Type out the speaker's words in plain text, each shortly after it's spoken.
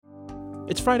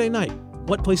It's Friday night.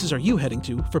 What places are you heading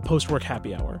to for post-work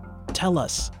happy hour? Tell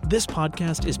us. This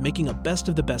podcast is making a best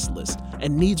of the best list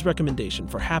and needs recommendation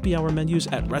for happy hour menus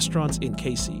at restaurants in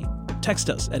KC.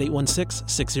 Text us at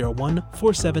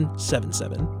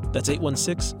 816-601-4777. That's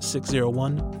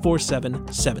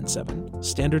 816-601-4777.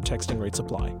 Standard texting rates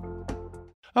apply.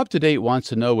 Up to Date wants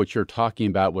to know what you're talking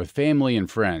about with family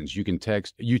and friends. You can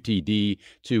text UTD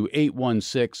to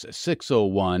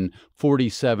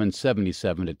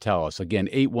 816-601-4777 to tell us. Again,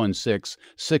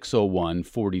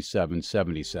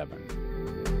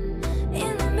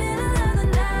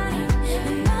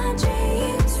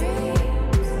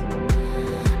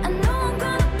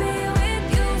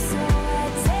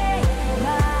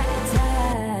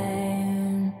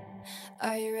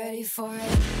 Are you ready for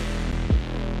it?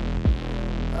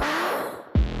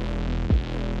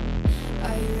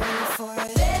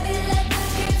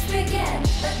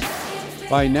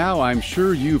 By now, I'm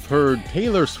sure you've heard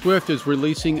Taylor Swift is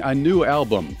releasing a new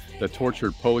album. The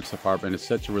Tortured Poets Department is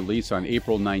set to release on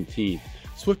April 19th.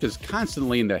 Swift is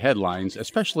constantly in the headlines,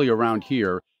 especially around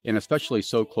here, and especially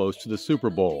so close to the Super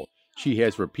Bowl. She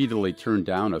has repeatedly turned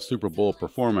down a Super Bowl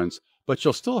performance, but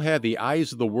she'll still have the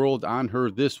eyes of the world on her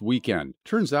this weekend.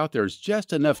 Turns out there's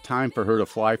just enough time for her to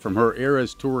fly from her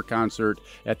Eras Tour concert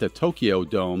at the Tokyo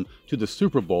Dome to the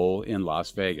Super Bowl in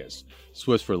Las Vegas.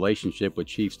 Swift's relationship with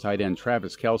Chiefs tight end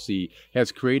Travis Kelce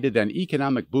has created an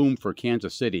economic boom for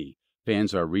Kansas City.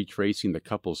 Fans are retracing the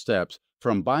couple's steps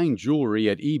from buying jewelry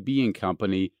at EB &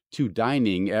 Company to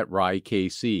dining at Rye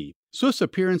KC. Swift's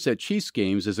appearance at Chiefs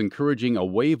games is encouraging a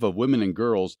wave of women and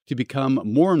girls to become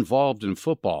more involved in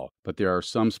football, but there are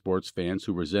some sports fans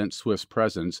who resent Swift's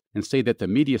presence and say that the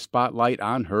media spotlight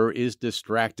on her is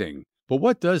distracting. But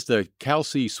what does the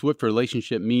Kelce-Swift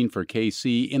relationship mean for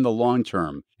KC in the long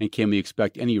term? And can we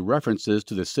expect any references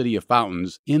to the City of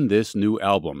Fountains in this new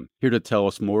album? Here to tell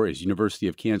us more is University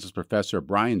of Kansas professor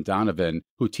Brian Donovan,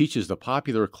 who teaches the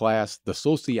popular class, The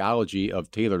Sociology of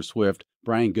Taylor Swift.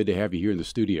 Brian, good to have you here in the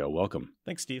studio. Welcome.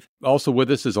 Thanks, Steve. Also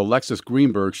with us is Alexis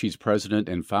Greenberg. She's president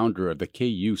and founder of the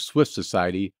KU Swift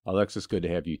Society. Alexis, good to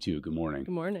have you too. Good morning.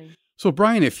 Good morning. So,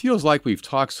 Brian, it feels like we've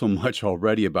talked so much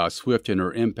already about Swift and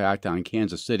her impact on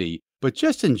Kansas City, but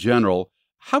just in general,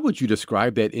 how would you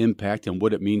describe that impact and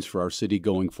what it means for our city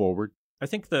going forward? I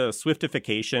think the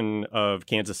Swiftification of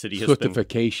Kansas City has been...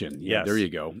 Swiftification. Yeah, yes. There you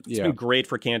go. It's been great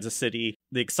for Kansas City.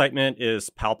 The excitement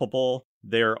is palpable.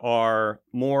 There are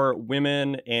more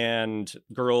women and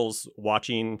girls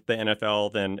watching the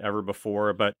NFL than ever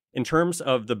before. But in terms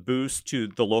of the boost to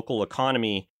the local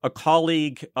economy, a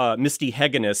colleague, Misty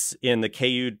Hegenis in the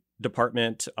KU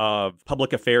Department of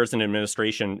Public Affairs and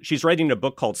Administration, she's writing a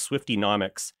book called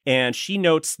Swiftynomics. And she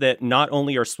notes that not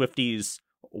only are Swifties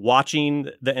watching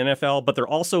the NFL, but they're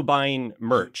also buying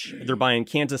merch. They're buying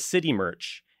Kansas City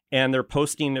merch. And they're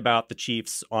posting about the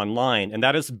Chiefs online. And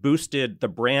that has boosted the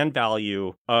brand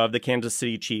value of the Kansas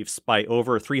City Chiefs by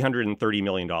over $330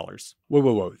 million.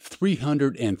 Whoa.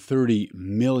 $330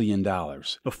 million.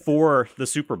 Before the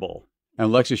Super Bowl. And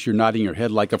Alexis, you're nodding your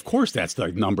head like, of course that's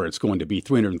the number it's going to be,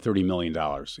 $330 million.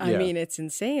 I mean, it's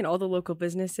insane. All the local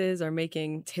businesses are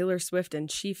making Taylor Swift and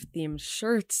Chief-themed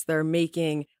shirts. They're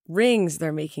making rings.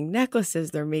 They're making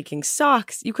necklaces. They're making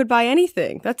socks. You could buy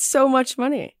anything. That's so much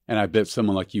money. And I bet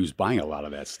someone like you is buying a lot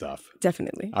of that stuff.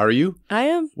 Definitely. Are you? I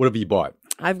am. What have you bought?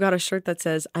 I've got a shirt that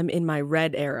says, I'm in my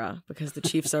red era, because the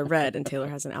Chiefs are red, and Taylor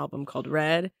has an album called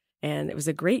Red. And it was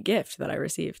a great gift that I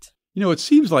received. You know, it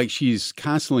seems like she's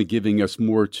constantly giving us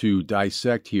more to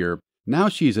dissect here. Now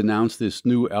she's announced this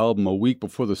new album a week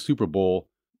before the Super Bowl.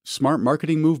 Smart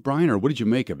marketing move, Brian, or what did you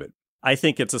make of it? I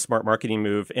think it's a smart marketing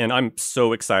move, and I'm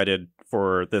so excited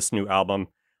for this new album.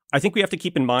 I think we have to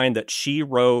keep in mind that she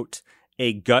wrote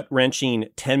a gut-wrenching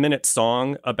 10-minute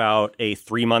song about a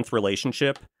 3-month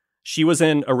relationship. She was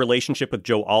in a relationship with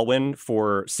Joe Alwyn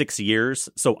for 6 years.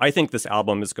 So I think this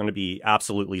album is going to be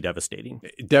absolutely devastating.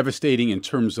 Devastating in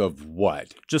terms of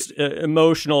what? Just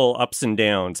emotional ups and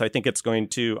downs. I think it's going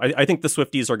to, I think the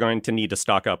Swifties are going to need to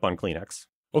stock up on Kleenex.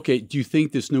 Okay, do you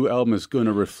think this new album is going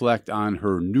to reflect on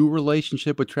her new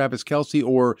relationship with Travis Kelce,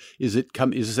 or is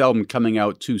this album coming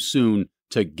out too soon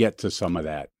to get to some of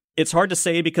that? It's hard to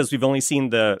say because we've only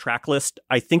seen the track list.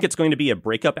 I think it's going to be a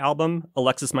breakup album.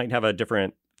 Alexis might have a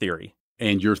different theory.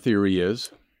 And your theory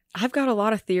is? I've got a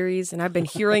lot of theories, and I've been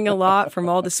hearing a lot from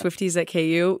all the Swifties at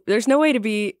KU. There's no way to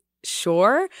be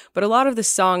sure, but a lot of the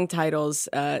song titles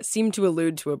seem to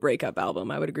allude to a breakup album.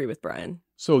 I would agree with Brian.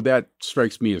 So that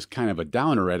strikes me as kind of a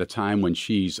downer at a time when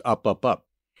she's up.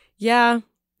 Yeah,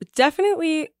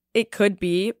 definitely It could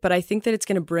be, but I think that it's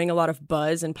going to bring a lot of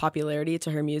buzz and popularity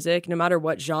to her music, no matter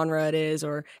what genre it is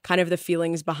or kind of the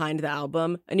feelings behind the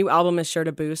album. A new album is sure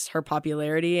to boost her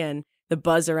popularity and the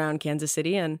buzz around Kansas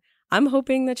City. And I'm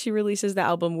hoping that she releases the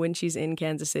album when she's in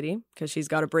Kansas City because she's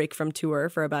got a break from tour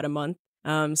for about a month.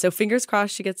 So fingers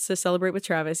crossed she gets to celebrate with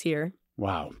Travis here.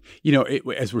 Wow.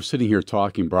 As we're sitting here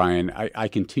talking, Brian, I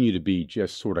continue to be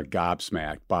just sort of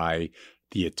gobsmacked by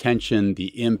the attention,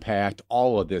 the impact,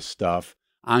 all of this stuff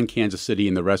on Kansas City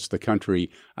and the rest of the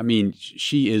country. I mean,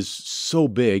 she is so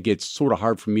big, it's sort of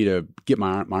hard for me to get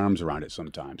my arms around it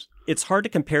sometimes. It's hard to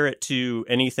compare it to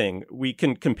anything. We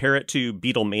can compare it to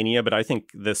Beatlemania, but I think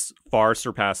this far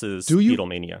surpasses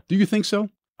Beatlemania. Do you think so?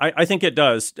 I think it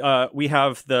does. We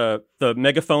have the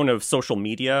megaphone of social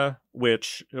media,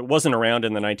 which wasn't around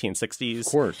in the 1960s. Of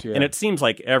course, yeah. And it seems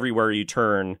like everywhere you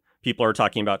turn, people are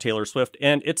talking about Taylor Swift.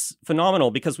 And it's phenomenal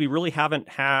because we really haven't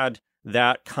had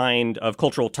that kind of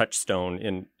cultural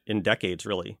touchstone in decades,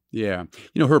 really. Yeah.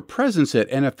 Her presence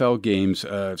at NFL games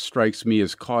strikes me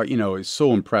as, is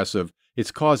so impressive.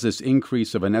 It's caused this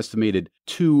increase of an estimated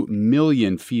 2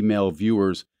 million female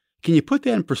viewers. Can you put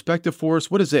that in perspective for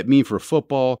us? What does that mean for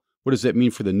football? What does that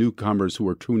mean for the newcomers who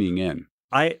are tuning in?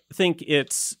 I think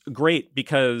it's great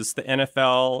because the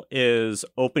NFL is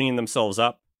opening themselves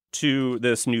up to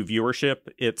this new viewership.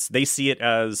 They see it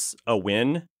as a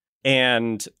win,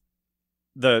 and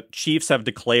the Chiefs have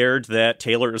declared that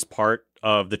Taylor is part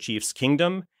of the Chiefs'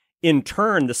 kingdom. In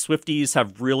turn, the Swifties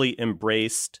have really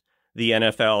embraced the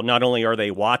NFL. Not only are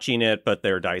they watching it, but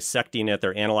they're dissecting it,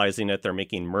 they're analyzing it, they're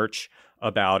making merch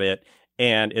about it.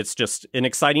 And it's just an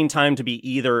exciting time to be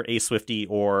either a Swiftie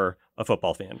or a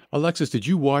football fan. Alexis, did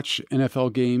you watch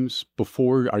NFL games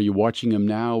before? Are you watching them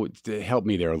now? Help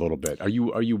me there a little bit. Are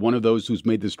you one of those who's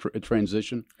made this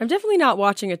transition? I'm definitely not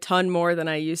watching a ton more than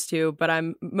I used to, but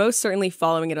I'm most certainly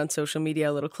following it on social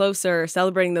media a little closer,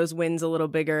 celebrating those wins a little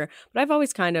bigger. But I've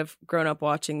always kind of grown up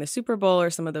watching the Super Bowl or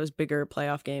some of those bigger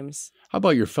playoff games. How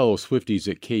about your fellow Swifties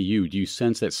at KU? Do you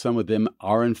sense that some of them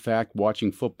are in fact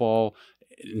watching football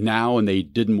now and they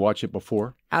didn't watch it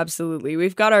before? Absolutely.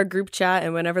 We've got our group chat,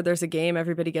 and whenever there's a game,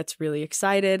 everybody gets really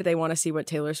excited. They want to see what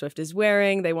Taylor Swift is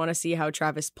wearing. They want to see how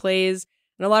Travis plays.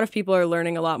 And a lot of people are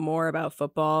learning a lot more about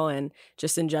football and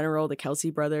just in general, the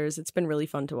Kelsey brothers. It's been really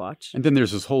fun to watch. And then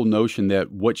there's this whole notion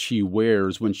that what she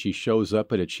wears when she shows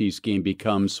up at a Chiefs game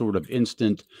becomes sort of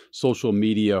instant social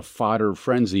media fodder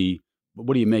frenzy.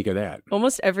 What do you make of that?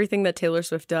 Almost everything that Taylor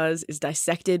Swift does is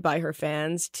dissected by her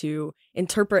fans to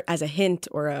interpret as a hint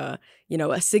or a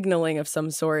signaling of some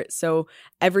sort. So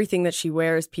everything that she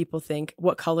wears, people think,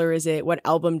 what color is it? What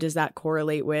album does that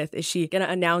correlate with? Is she going to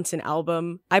announce an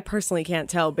album? I personally can't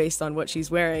tell based on what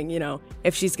she's wearing,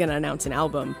 if she's going to announce an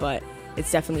album, but it's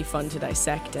definitely fun to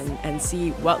dissect and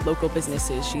see what local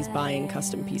businesses she's buying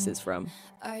custom pieces from.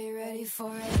 Are you ready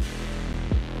for it?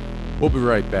 We'll be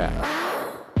right back.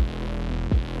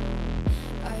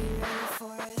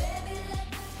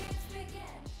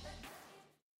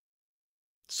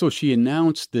 So she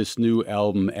announced this new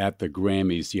album at the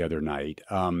Grammys the other night.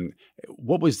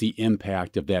 What was the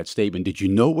impact of that statement? Did you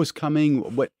know it was coming?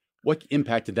 What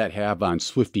impact did that have on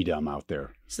Swiftiedom out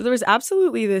there? So there was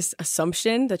absolutely this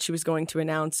assumption that she was going to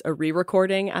announce a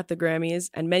re-recording at the Grammys,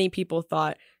 and many people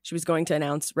thought she was going to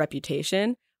announce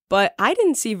Reputation. But I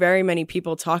didn't see very many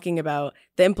people talking about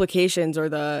the implications or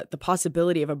the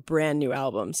possibility of a brand new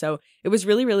album. So it was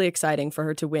really, really exciting for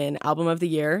her to win Album of the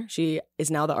Year. She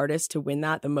is now the artist to win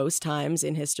that the most times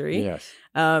in history. Yes.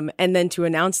 And then to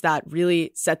announce that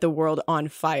really set the world on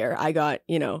fire. I got,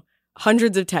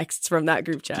 hundreds of texts from that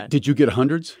group chat. Did you get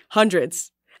hundreds?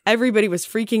 Hundreds. Everybody was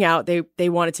freaking out. They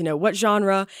wanted to know what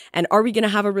genre and are we going to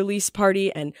have a release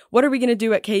party and what are we going to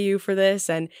do at KU for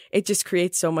this? And it just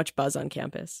creates so much buzz on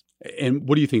campus. And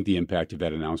what do you think the impact of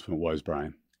that announcement was,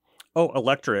 Brian? Oh,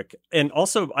 electric. And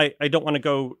also, I don't want to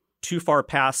go too far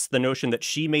past the notion that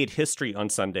she made history on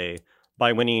Sunday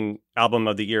by winning Album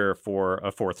of the Year for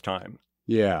a fourth time.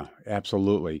 Yeah,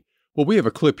 absolutely. Well, we have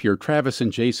a clip here. Travis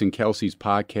and Jason Kelsey's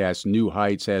podcast, New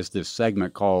Heights, has this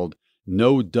segment called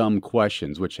No Dumb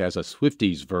Questions, which has a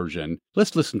Swifties version.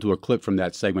 Let's listen to a clip from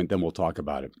that segment, then we'll talk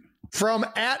about it. From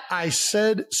I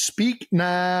said, speak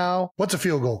now. What's a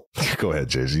field goal? Go ahead,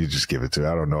 Jason. You just give it to me.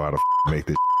 I don't know how to make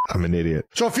this. I'm an idiot.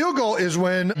 So a field goal is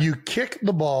when you kick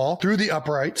the ball through the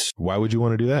uprights. Why would you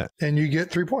want to do that? And you get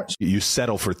 3 points. You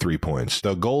settle for 3 points.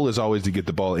 The goal is always to get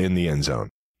the ball in the end zone.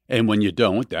 And when you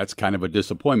don't, that's kind of a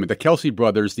disappointment. The Kelsey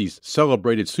brothers, these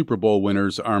celebrated Super Bowl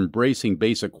winners, are embracing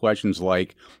basic questions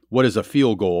like, what is a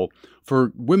field goal?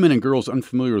 For women and girls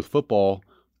unfamiliar with football,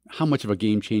 How much of a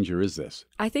game changer is this?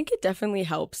 I think it definitely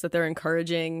helps that they're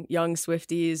encouraging young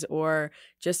Swifties or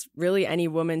just really any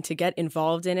woman to get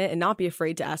involved in it and not be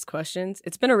afraid to ask questions.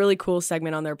 It's been a really cool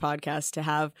segment on their podcast to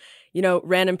have,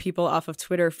 random people off of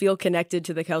Twitter feel connected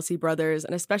to the Kelsey brothers,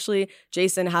 and especially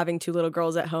Jason having 2 little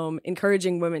girls at home,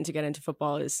 encouraging women to get into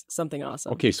football is something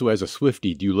awesome. Okay, so as a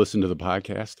Swiftie, do you listen to the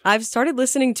podcast? I've started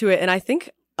listening to it, and I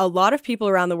think a lot of people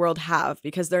around the world have,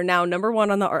 because they're now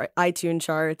 #1 on the iTunes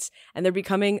charts, and they're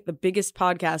becoming the biggest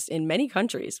podcast in many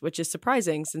countries, which is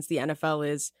surprising since the NFL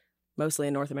is mostly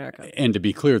in North America. And to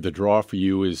be clear, the draw for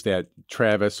you is that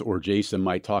Travis or Jason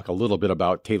might talk a little bit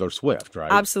about Taylor Swift,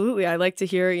 right? Absolutely. I like to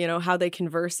hear, how they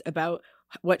converse about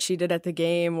what she did at the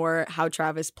game or how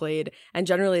Travis played. And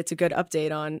generally, it's a good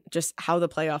update on just how the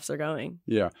playoffs are going.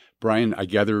 Yeah. Brian, I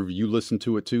gather you listen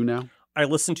to it too now? I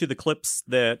listen to the clips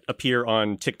that appear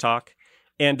on TikTok,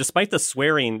 and despite the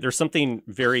swearing, there's something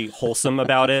very wholesome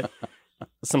about it,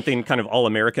 something kind of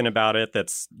all-American about it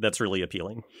that's really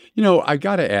appealing. I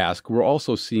got to ask, we're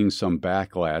also seeing some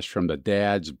backlash from the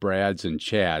dads, Brads, and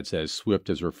Chads, as Swift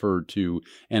has referred to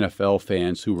NFL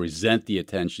fans who resent the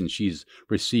attention she's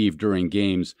received during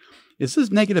games. Is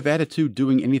this negative attitude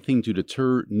doing anything to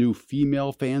deter new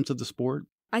female fans of the sport?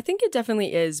 I think it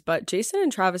definitely is, but Jason and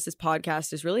Travis's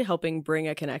podcast is really helping bring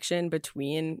a connection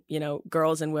between,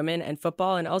 girls and women and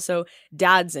football, and also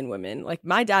dads and women. Like,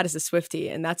 my dad is a Swiftie,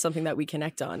 and that's something that we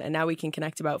connect on, and now we can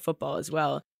connect about football as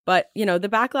well. But, the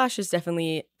backlash is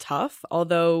definitely tough,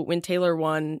 although when Taylor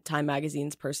won Time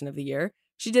Magazine's Person of the Year,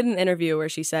 she did an interview where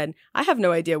she said, "I have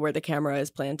no idea where the camera is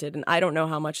planted, and I don't know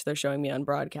how much they're showing me on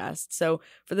broadcast." So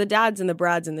for the dads and the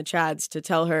Brads and the Chads to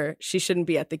tell her she shouldn't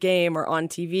be at the game or on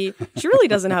TV, she really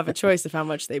doesn't have a choice of how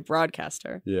much they broadcast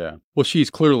her. Yeah. Well,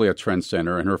 she's clearly a trend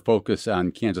center, and her focus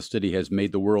on Kansas City has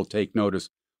made the world take notice.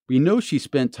 We know she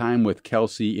spent time with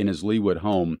Kelsey in his Leawood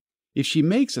home. If she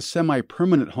makes a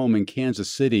semi-permanent home in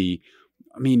Kansas City,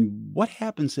 what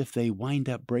happens if they wind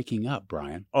up breaking up,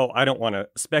 Brian? Oh, I don't want to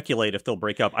speculate if they'll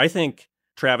break up. I think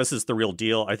Travis is the real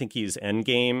deal. I think he's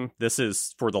endgame. This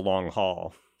is for the long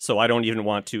haul. So I don't even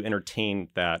want to entertain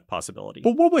that possibility.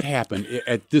 But what would happen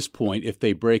at this point if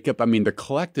they break up? The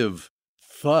collective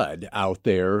thud out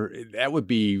there, that would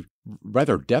be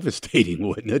rather devastating,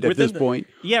 wouldn't it, at this point?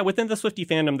 Yeah, within the Swiftie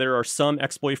fandom, there are some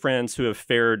ex-boyfriends who have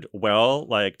fared well,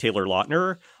 like Taylor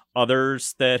Lautner.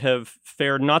 Others that have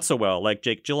fared not so well, like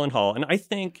Jake Gyllenhaal. And I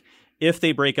think if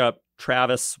they break up,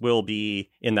 Travis will be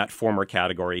in that former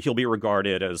category. He'll be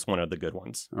regarded as one of the good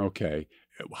ones. Okay.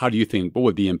 How do you think, what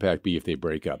would the impact be if they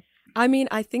break up? I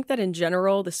think that in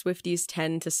general, the Swifties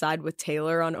tend to side with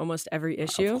Taylor on almost every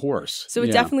issue. Of course. So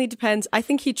it definitely depends. I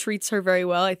think he treats her very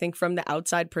well. I think from the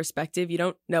outside perspective, you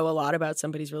don't know a lot about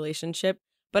somebody's relationship.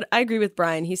 But I agree with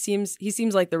Brian. He seems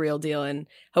like the real deal, and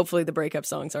hopefully the breakup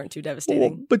songs aren't too devastating.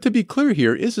 Well, but to be clear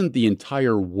here, isn't the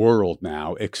entire world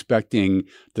now expecting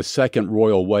the second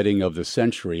royal wedding of the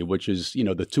century, which is,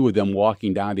 the two of them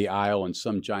walking down the aisle in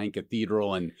some giant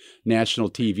cathedral and national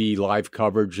TV live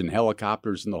coverage and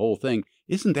helicopters and the whole thing?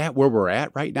 Isn't that where we're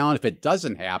at right now? And if it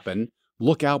doesn't happen,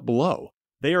 look out below.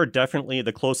 They are definitely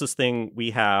the closest thing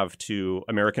we have to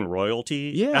American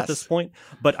royalty at this point.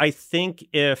 But I think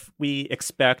if we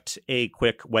expect a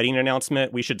quick wedding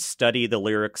announcement, we should study the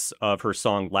lyrics of her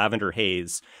song Lavender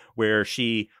Haze, where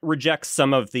she rejects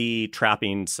some of the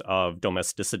trappings of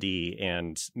domesticity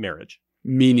and marriage.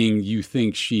 Meaning you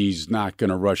think she's not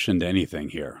going to rush into anything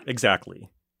here.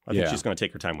 Exactly. I think she's going to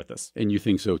take her time with this. And you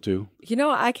think so too?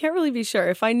 I can't really be sure.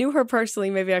 If I knew her personally,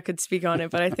 maybe I could speak on it.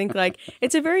 But I think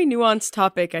it's a very nuanced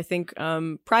topic. I think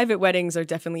private weddings are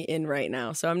definitely in right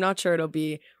now. So I'm not sure it'll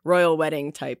be royal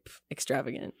wedding type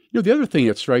extravagant. The other thing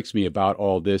that strikes me about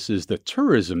all this is the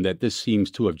tourism that this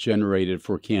seems to have generated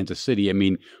for Kansas City.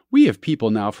 We have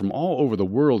people now from all over the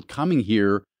world coming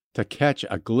here to catch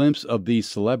a glimpse of these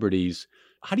celebrities.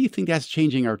 How do you think that's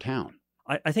changing our town?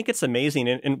 I think it's amazing.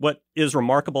 And what is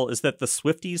remarkable is that the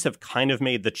Swifties have kind of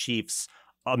made the Chiefs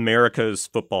America's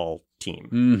football team.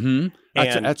 Mm-hmm.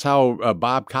 That's how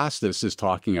Bob Costas is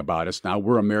talking about us now.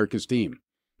 We're America's team.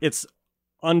 It's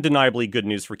undeniably good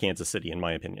news for Kansas City, in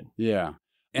my opinion. Yeah.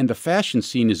 And the fashion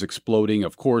scene is exploding.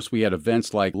 Of course, we had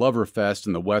events like Loverfest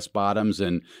and the West Bottoms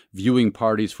and viewing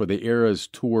parties for the Eras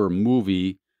Tour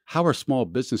movie. How are small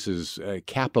businesses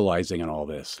capitalizing on all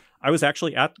this? I was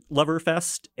actually at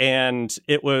Loverfest, and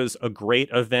it was a great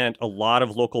event. A lot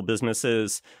of local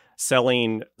businesses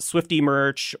selling Swiftie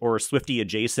merch or Swiftie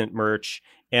adjacent merch.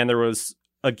 And there was,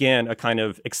 again, a kind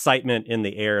of excitement in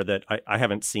the air that I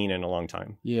haven't seen in a long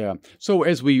time. Yeah. So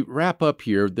as we wrap up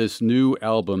here, this new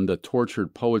album, The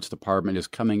Tortured Poets Department, is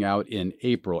coming out in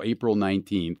April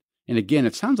 19th. And again,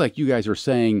 it sounds like you guys are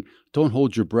saying don't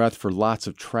hold your breath for lots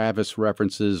of Travis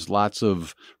references, lots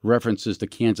of references to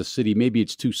Kansas City. Maybe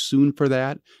it's too soon for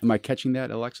that. Am I catching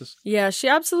that, Alexis? Yeah, she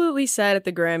absolutely said at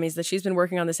the Grammys that she's been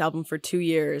working on this album for 2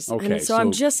 years. Okay, and so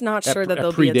I'm just not sure that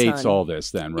there'll be a ton. Predates all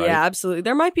this then, right? Yeah, absolutely.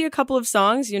 There might be a couple of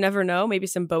songs, you never know, maybe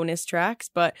some bonus tracks,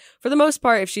 but for the most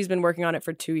part, if she's been working on it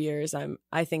for 2 years,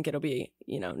 I think it'll be,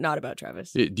 not about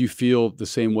Travis. Do you feel the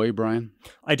same way, Brian?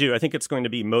 I do. I think it's going to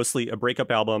be mostly a breakup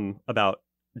album about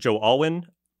Joe Alwyn,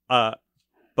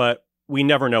 but we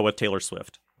never know with Taylor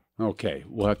Swift. Okay,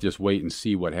 we'll have to just wait and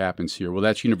see what happens here. Well,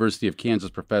 that's University of Kansas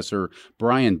professor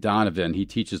Brian Donovan. He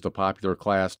teaches the popular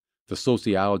class, The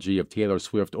Sociology of Taylor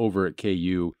Swift, over at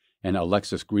KU. And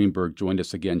Alexis Greenberg joined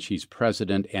us again. She's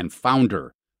president and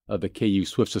founder of the KU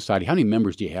Swift Society. How many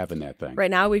members do you have in that thing? Right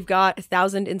now, we've got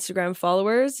 1,000 Instagram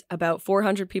followers, about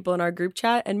 400 people in our group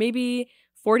chat, and maybe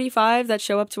 45 that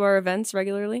show up to our events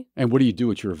regularly. And what do you do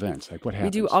at your events? Like, what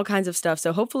happens? We do all kinds of stuff.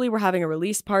 So hopefully we're having a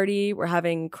release party. We're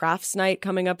having crafts night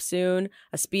coming up soon,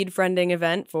 a speed friending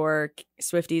event for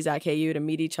Swifties at KU to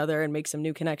meet each other and make some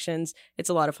new connections. It's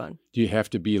a lot of fun. Do you have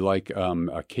to be like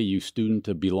a KU student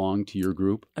to belong to your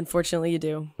group? Unfortunately, you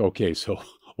do. Okay, so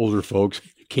older folks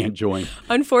can't join.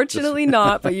 Unfortunately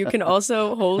not, but you can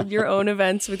also hold your own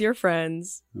events with your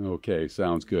friends. Okay,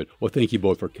 sounds good. Well, thank you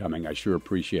both for coming. I sure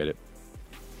appreciate it.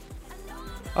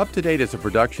 Up to Date is a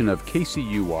production of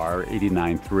KCUR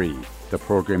 89.3. The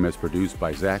program is produced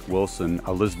by Zach Wilson,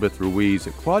 Elizabeth Ruiz,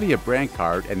 Claudia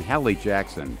Brancard, and Hallie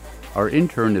Jackson. Our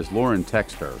intern is Lauren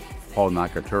Texter. Paul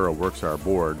Nakatura works our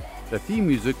board. The theme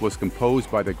music was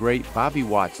composed by the great Bobby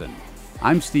Watson.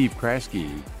 I'm Steve Kraske.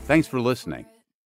 Thanks for listening.